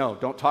he said, no,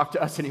 don't talk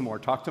to us anymore.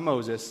 Talk to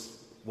Moses.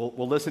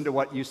 We'll listen to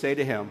what you say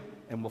to him,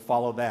 and we'll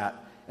follow that.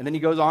 And then he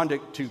goes on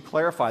to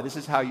clarify, this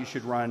is how you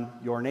should run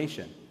your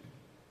nation.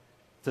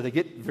 So they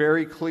get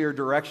very clear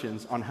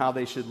directions on how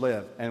they should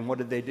live. And what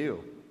did they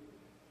do?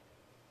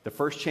 The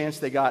first chance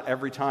they got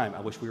every time,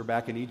 I wish we were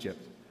back in Egypt.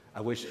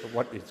 I wish,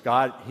 it's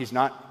God,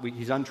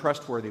 he's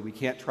untrustworthy. We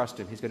can't trust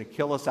him. He's going to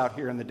kill us out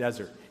here in the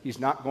desert. He's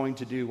not going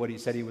to do what he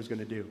said he was going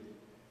to do.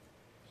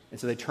 And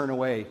so they turn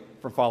away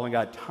from following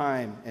God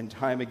time and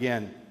time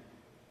again.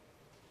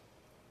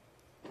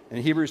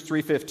 In Hebrews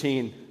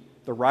 3:15,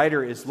 the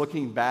writer is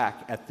looking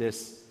back at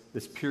this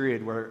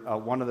period where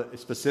one of the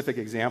specific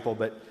example,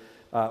 but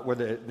where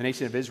the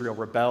nation of Israel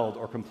rebelled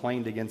or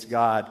complained against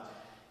God.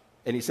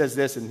 And he says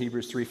this in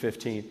Hebrews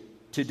 3:15,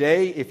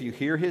 today, if you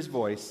hear his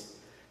voice,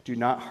 do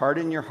not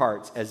harden your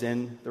hearts as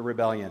in the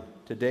rebellion.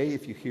 Today,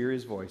 if you hear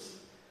his voice,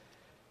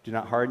 do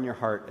not harden your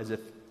heart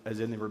as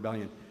in the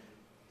rebellion.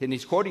 And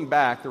he's quoting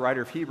back, the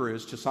writer of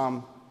Hebrews, to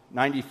Psalm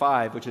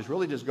 95, which is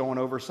really just going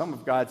over some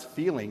of God's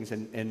feelings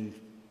and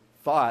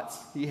thoughts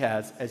he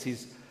has as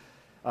he's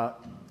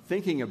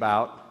thinking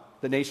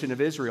about the nation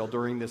of Israel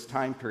during this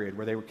time period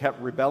where they were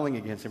kept rebelling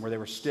against him, where they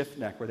were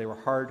stiff-necked, where they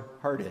were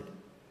hard-hearted.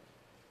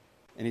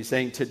 And he's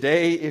saying,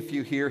 today, if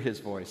you hear his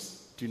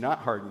voice, do not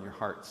harden your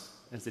hearts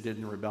as they did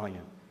in the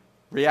rebellion.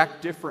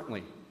 React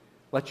differently.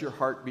 Let your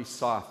heart be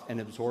soft and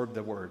absorb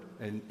the word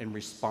and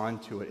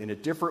respond to it in a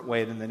different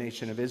way than the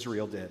nation of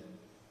Israel did.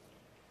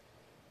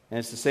 And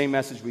it's the same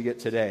message we get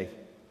today.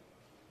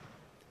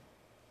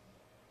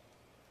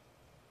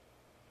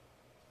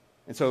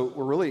 And so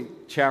we're really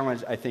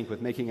challenged, I think,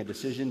 with making a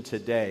decision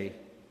today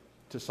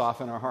to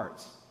soften our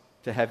hearts,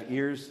 to have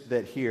ears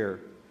that hear,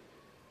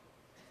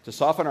 to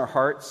soften our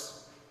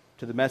hearts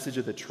to the message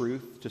of the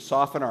truth, to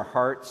soften our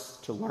hearts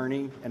to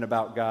learning and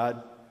about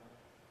God,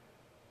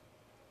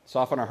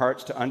 soften our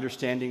hearts to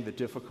understanding the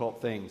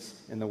difficult things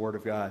in the Word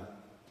of God,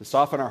 to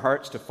soften our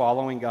hearts to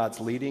following God's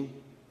leading,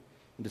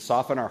 and to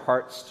soften our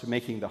hearts to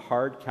making the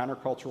hard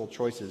countercultural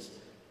choices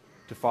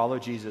to follow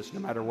Jesus no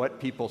matter what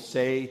people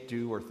say,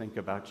 do, or think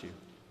about you,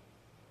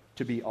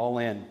 to be all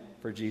in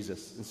for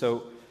Jesus. And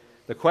so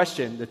the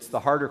question, that's the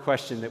harder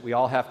question that we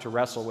all have to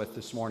wrestle with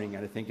this morning,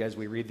 and I think as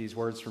we read these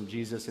words from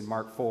Jesus in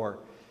Mark 4,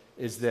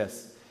 is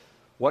this: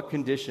 what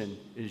condition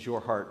is your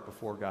heart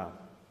before God?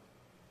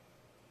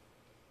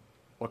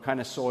 What kind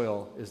of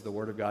soil is the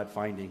Word of God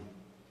finding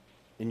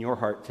in your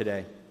heart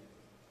today?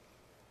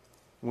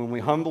 When we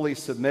humbly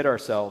submit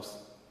ourselves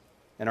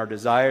and our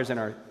desires and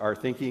our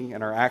thinking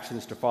and our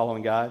actions to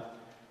following God,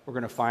 we're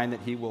going to find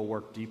that He will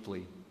work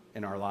deeply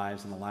in our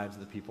lives and the lives of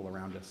the people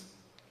around us.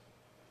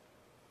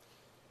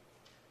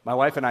 My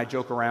wife and I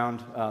joke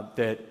around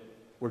that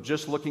we're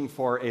just looking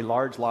for a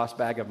large lost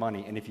bag of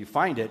money, and if you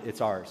find it,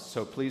 it's ours,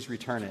 so please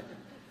return it.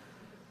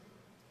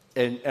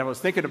 And I was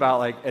thinking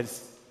about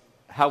as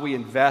how we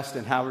invest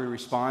and how we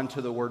respond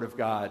to the Word of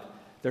God.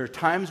 There are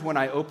times when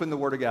I open the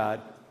Word of God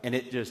and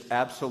it just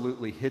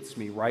absolutely hits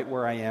me right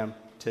where I am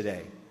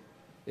today.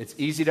 It's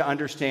easy to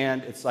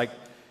understand.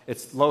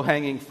 It's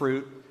low-hanging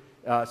fruit,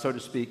 so to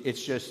speak.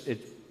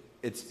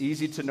 It's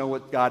easy to know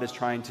what God is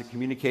trying to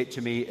communicate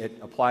to me. It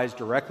applies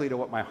directly to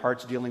what my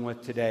heart's dealing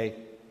with today,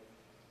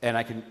 and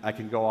I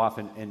can go off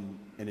and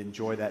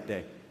enjoy that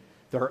day.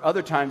 There are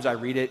other times I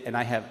read it and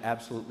I have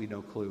absolutely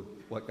no clue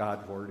what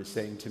God's word is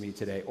saying to me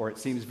today, or it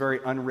seems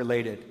very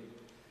unrelated.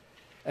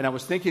 And I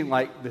was thinking,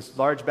 like, this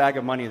large bag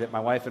of money that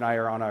my wife and I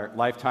are on our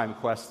lifetime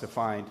quest to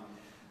find.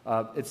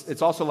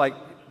 It's also like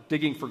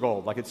digging for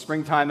gold. Like, it's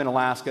springtime in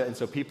Alaska, and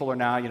so people are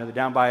now, they're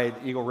down by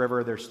the Eagle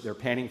River. They're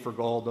panning for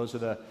gold. Those are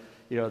the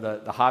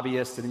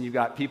hobbyists, and then you've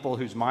got people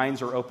whose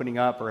minds are opening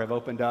up or have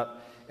opened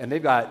up, and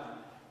they've got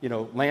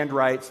land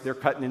rights. They're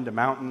cutting into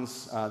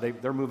mountains.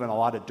 They're moving a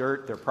lot of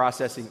dirt. They're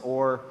processing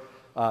ore.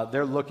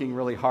 They're looking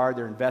really hard.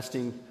 They're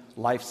investing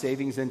life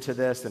savings into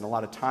this and a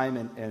lot of time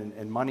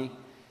and money,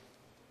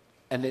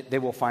 and they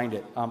will find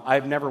it.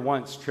 I've never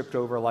once tripped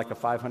over like a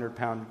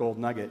 500-pound gold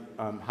nugget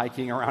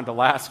hiking around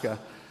Alaska.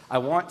 I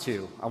want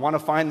to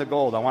find the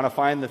gold. I want to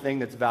find the thing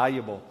that's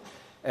valuable,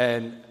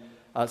 and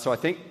so I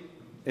think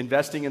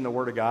investing in the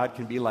Word of God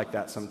can be like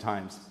that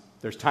sometimes.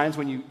 There's times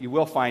when you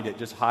will find it,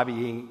 just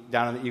hobbying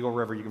down in the Eagle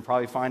River. You can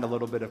probably find a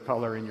little bit of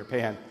color in your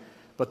pan.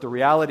 But the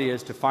reality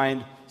is, to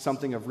find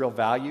something of real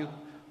value,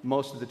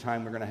 most of the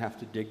time we're going to have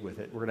to dig with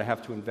it. We're going to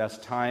have to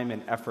invest time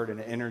and effort and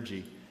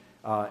energy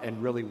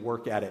and really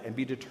work at it and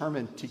be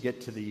determined to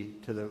get to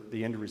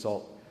the end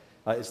result.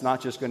 It's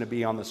not just going to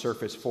be on the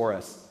surface for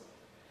us.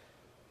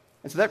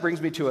 And so that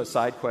brings me to a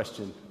side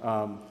question,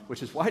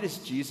 which is, why does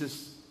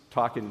Jesus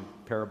talk in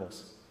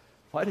parables?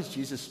 Why does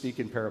Jesus speak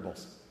in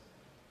parables?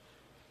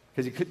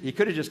 Because he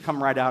could have just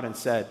come right out and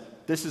said,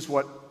 this is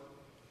what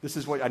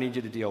I need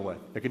you to deal with.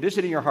 The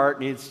condition in your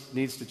heart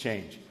needs to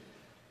change.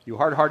 You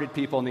hard-hearted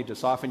people need to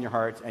soften your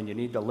hearts, and you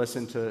need to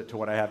listen to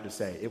what I have to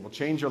say. It will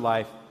change your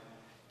life.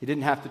 He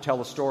didn't have to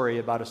tell a story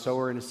about a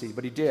sower and a seed,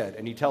 but he did.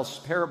 And he tells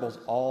parables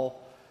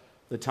all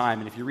the time.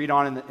 And if you read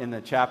on in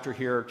the chapter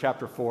here,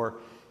 chapter 4,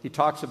 he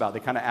talks about, they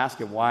kind of ask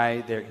him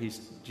why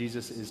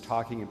Jesus is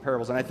talking in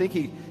parables. And I think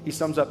he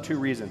sums up two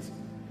reasons.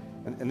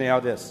 And they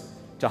are this: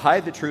 to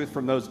hide the truth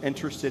from those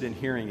interested in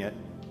hearing it,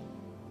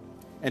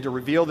 and to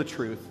reveal the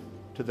truth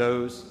to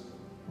those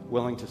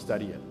willing to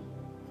study it.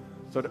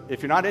 So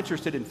if you're not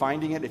interested in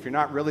finding it, if you're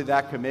not really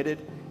that committed,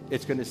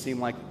 it's going to seem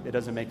like it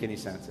doesn't make any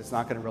sense. It's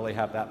not going to really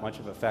have that much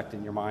of effect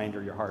in your mind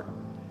or your heart.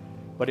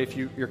 But if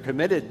you're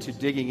committed to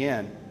digging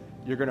in,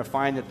 you're going to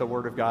find that the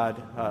Word of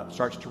God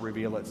starts to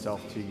reveal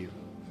itself to you.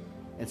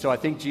 And so I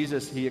think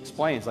Jesus, he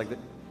explains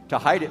to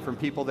hide it from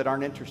people that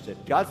aren't interested.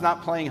 God's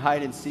not playing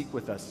hide and seek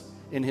with us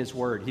in his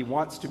Word. He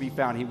wants to be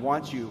found. He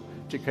wants you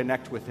to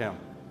connect with him.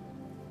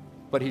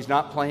 But he's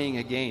not playing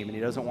a game, and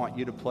he doesn't want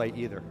you to play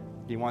either.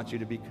 He wants you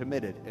to be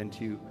committed and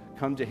to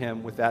come to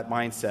him with that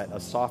mindset, a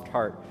soft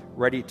heart,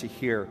 ready to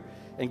hear.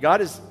 And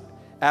God is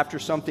after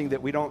something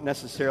that we don't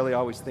necessarily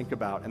always think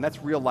about, and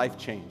that's real life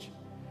change.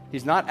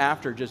 He's not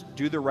after just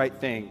do the right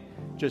thing,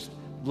 just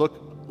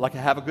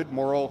have a good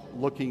moral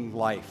looking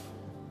life.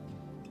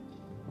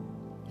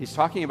 He's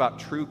talking about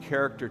true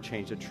character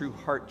change, a true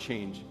heart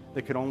change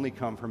that could only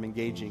come from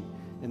engaging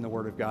in the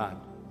Word of God.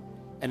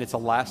 And it's a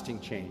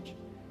lasting change.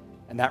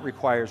 And that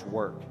requires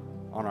work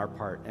on our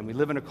part. And we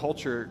live in a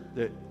culture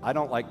that I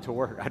don't like to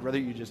work. I'd rather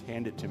you just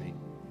hand it to me.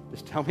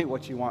 Just tell me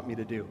what you want me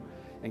to do.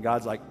 And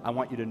God's like, I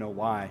want you to know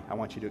why. I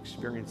want you to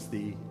experience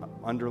the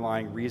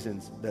underlying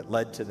reasons that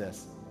led to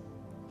this.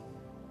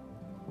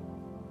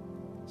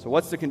 So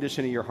what's the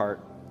condition of your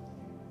heart?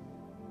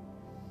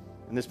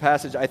 And this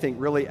passage, I think,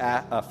 really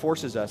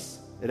forces us,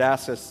 it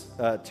asks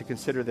us to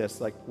consider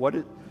this.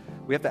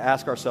 We have to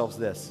ask ourselves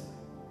this: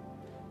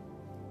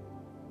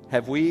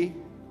 have we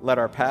let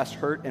our past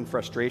hurt and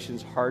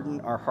frustrations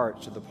harden our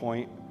hearts to the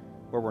point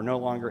where we're no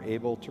longer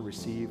able to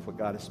receive what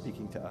God is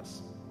speaking to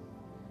us?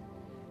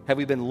 Have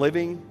we been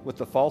living with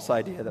the false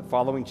idea that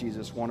following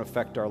Jesus won't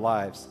affect our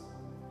lives,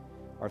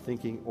 our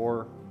thinking,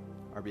 or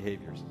our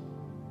behaviors?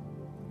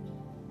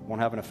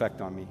 Won't have an effect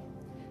on me.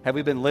 Have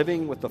we been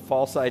living with the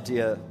false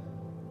idea?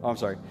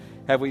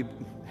 Have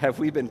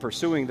we been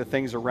pursuing the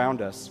things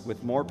around us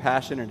with more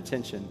passion and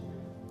attention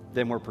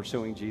than we're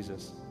pursuing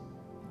Jesus?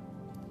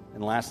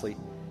 And lastly,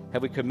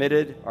 have we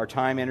committed our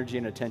time, energy,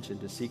 and attention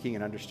to seeking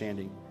and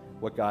understanding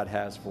what God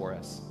has for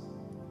us?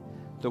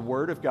 The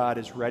Word of God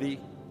is ready,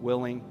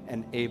 willing,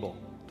 and able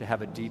to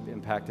have a deep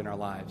impact in our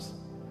lives.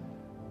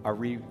 Are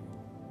we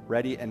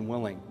ready and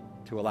willing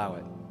to allow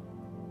it?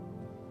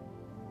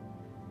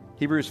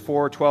 Hebrews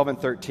 4:12 and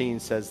 13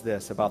 says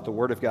this about the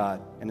Word of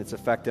God and its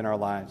effect in our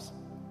lives.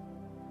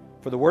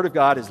 For the Word of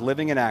God is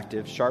living and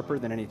active, sharper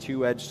than any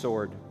two-edged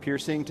sword,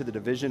 piercing to the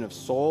division of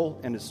soul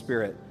and of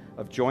spirit,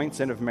 of joints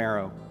and of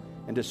marrow,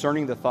 and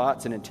discerning the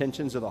thoughts and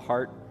intentions of the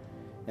heart.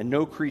 And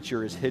no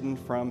creature is hidden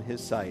from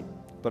his sight,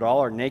 but all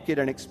are naked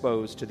and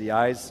exposed to the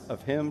eyes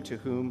of him to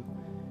whom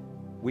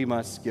we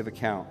must give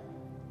account.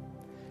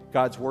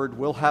 God's Word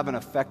will have an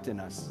effect in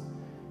us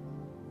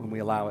when we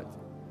allow it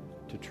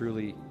to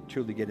truly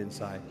get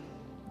inside.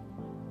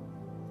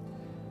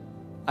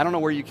 I don't know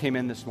where you came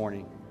in this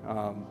morning,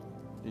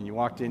 and you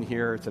walked in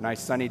here. It's a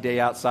nice sunny day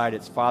outside.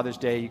 It's Father's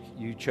Day.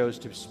 You chose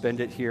to spend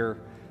it here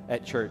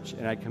at church,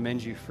 and I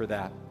commend you for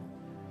that.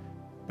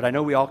 But I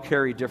know we all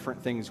carry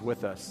different things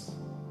with us.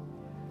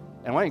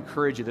 And I want to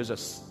encourage you, there's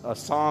a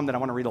psalm that I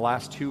want to read the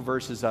last 2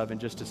 verses of in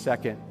just a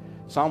second.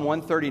 Psalm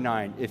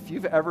 139. If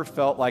you've ever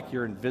felt like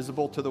you're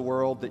invisible to the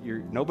world, that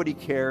nobody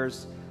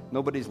cares,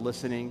 nobody's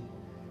listening,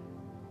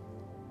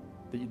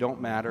 that you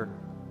don't matter,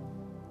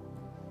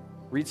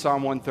 read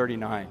Psalm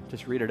 139.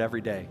 Just read it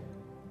every day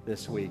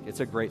this week. It's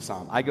a great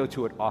psalm. I go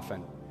to it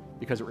often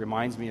because it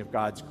reminds me of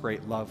God's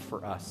great love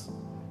for us,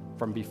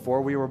 from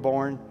before we were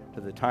born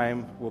to the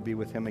time we'll be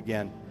with him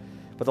again.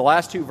 But the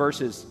last 2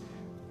 verses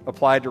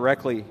apply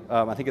directly.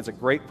 I think it's a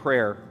great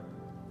prayer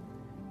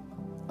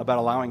about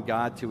allowing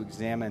God to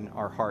examine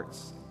our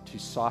hearts, to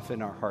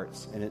soften our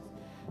hearts. And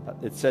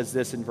it says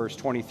this in verse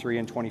 23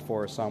 and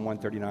 24 of Psalm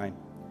 139.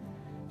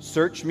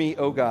 Search me,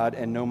 O God,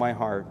 and know my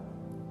heart.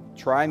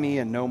 Try me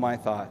and know my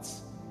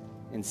thoughts,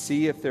 and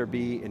see if there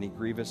be any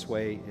grievous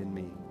way in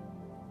me,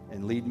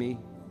 and lead me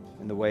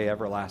in the way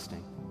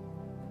everlasting.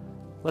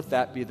 Let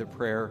that be the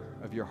prayer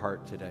of your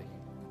heart today.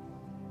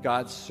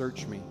 God,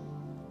 search me.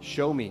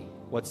 Show me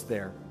what's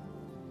there.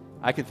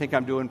 I can think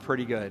I'm doing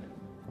pretty good.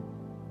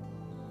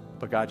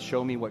 But God,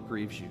 show me what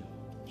grieves you.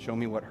 Show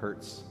me what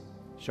hurts.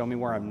 Show me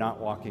where I'm not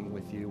walking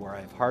with you, where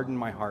I've hardened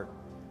my heart,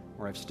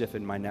 where I've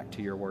stiffened my neck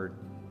to your word.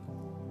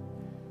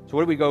 So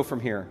where do we go from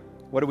here?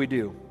 What do we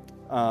do?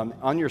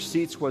 On your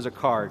seats was a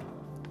card.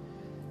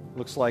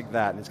 Looks like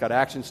that. And it's got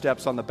action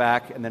steps on the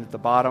back, and then at the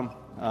bottom,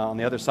 on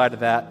the other side of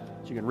that,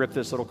 so you can rip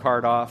this little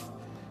card off.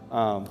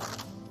 And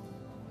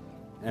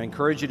I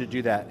encourage you to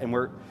do that. And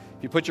if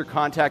you put your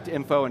contact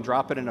info and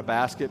drop it in a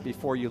basket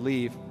before you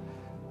leave,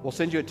 we'll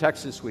send you a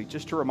text this week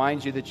just to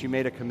remind you that you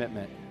made a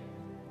commitment,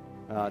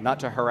 not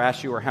to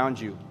harass you or hound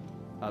you,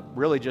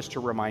 really just to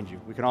remind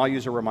you. We can all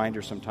use a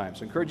reminder sometimes.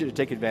 So I encourage you to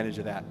take advantage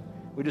of that.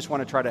 We just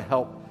want to try to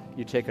help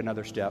you take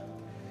another step.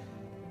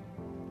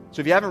 So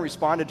if you haven't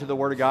responded to the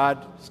Word of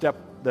God,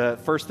 the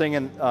first thing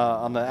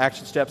on the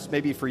action steps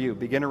may be for you.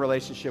 Begin a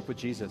relationship with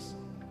Jesus.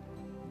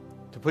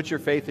 To put your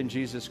faith in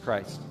Jesus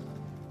Christ.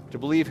 To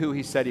believe who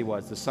he said he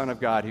was, the Son of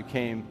God who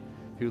came,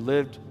 who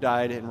lived,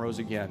 died, and rose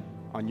again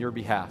on your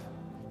behalf.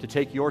 To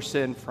take your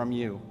sin from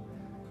you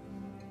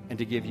and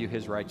to give you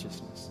his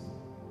righteousness.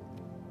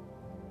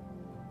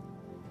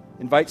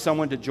 Invite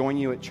someone to join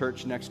you at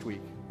church next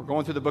week. We're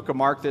going through the book of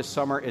Mark this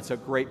summer. It's a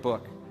great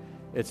book.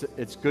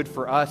 It's good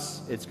for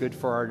us. It's good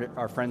for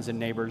our friends and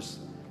neighbors,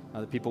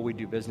 the people we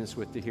do business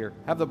with, to hear.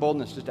 Have the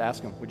boldness just to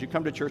ask them, would you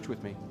come to church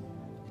with me?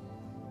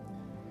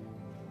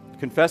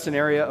 Confess an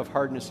area of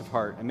hardness of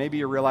heart. And maybe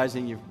you're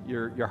realizing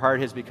your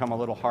heart has become a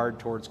little hard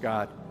towards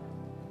God.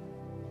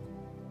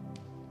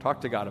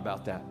 Talk to God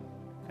about that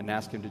and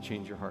ask him to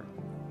change your heart.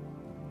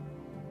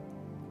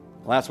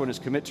 The last one is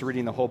commit to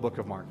reading the whole book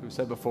of Mark. We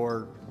said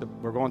before,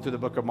 we're going through the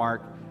book of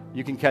Mark.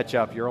 You can catch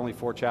up. You're only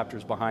 4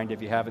 chapters behind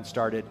if you haven't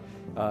started.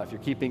 If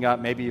you're keeping up,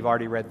 maybe you've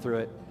already read through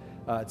it.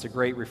 It's a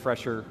great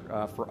refresher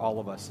for all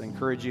of us. I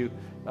encourage you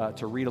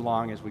to read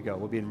along as we go.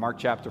 We'll be in Mark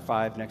chapter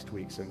 5 next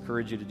week, so I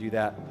encourage you to do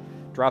that.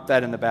 Drop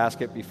that in the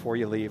basket before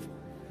you leave.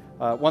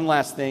 One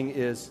last thing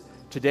is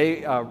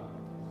today I'm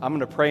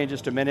going to pray in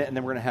just a minute, and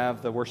then we're going to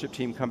have the worship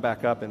team come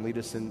back up and lead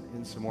us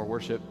in some more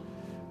worship.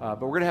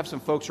 But we're going to have some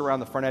folks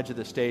around the front edge of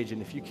the stage,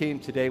 and if you came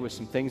today with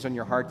some things on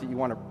your heart that you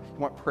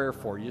want prayer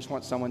for, you just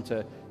want someone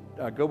to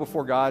go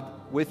before God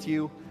with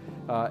you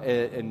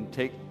and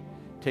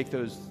take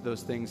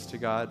those things to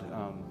God.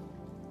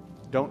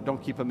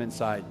 Don't keep them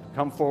inside.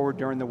 Come forward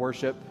during the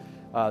worship.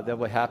 They'll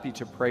be happy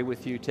to pray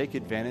with you. Take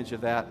advantage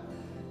of that.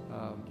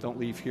 Don't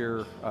leave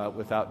here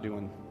without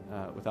doing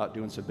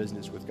some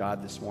business with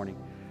God this morning.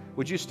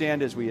 Would you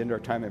stand as we end our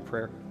time in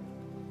prayer?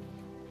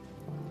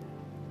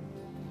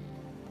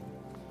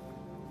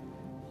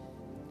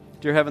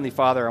 Dear Heavenly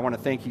Father, I want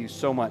to thank you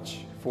so much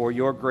for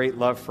your great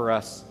love for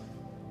us.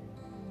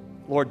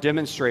 Lord,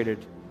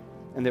 demonstrated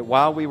in that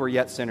while we were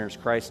yet sinners,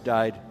 Christ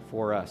died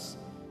for us.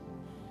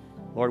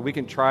 Lord, we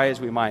can try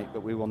as we might,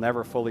 but we will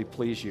never fully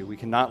please you. We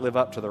cannot live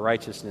up to the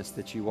righteousness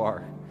that you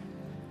are.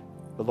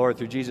 But Lord,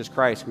 through Jesus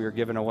Christ, we are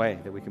given away,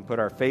 that we can put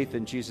our faith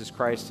in Jesus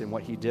Christ and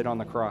what he did on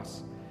the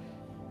cross.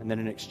 And then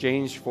in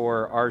exchange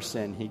for our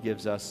sin, he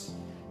gives us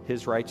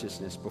his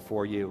righteousness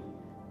before you.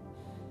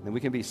 And then we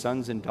can be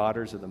sons and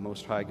daughters of the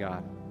Most High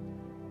God.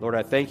 Lord,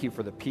 I thank you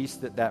for the peace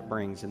that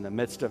brings in the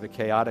midst of a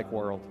chaotic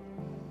world.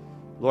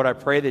 Lord, I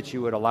pray that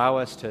you would allow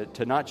us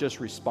to not just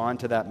respond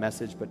to that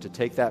message, but to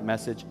take that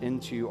message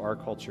into our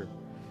culture,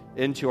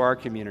 into our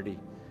community.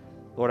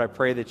 Lord, I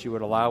pray that you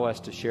would allow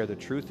us to share the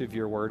truth of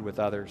your word with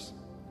others.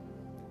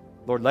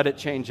 Lord, let it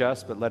change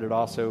us, but let it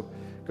also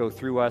go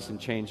through us and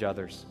change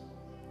others.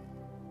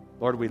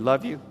 Lord, we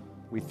love you.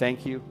 We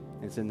thank you.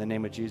 It's in the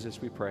name of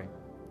Jesus we pray.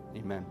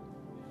 Amen.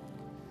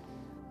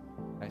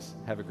 Guys,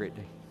 have a great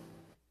day.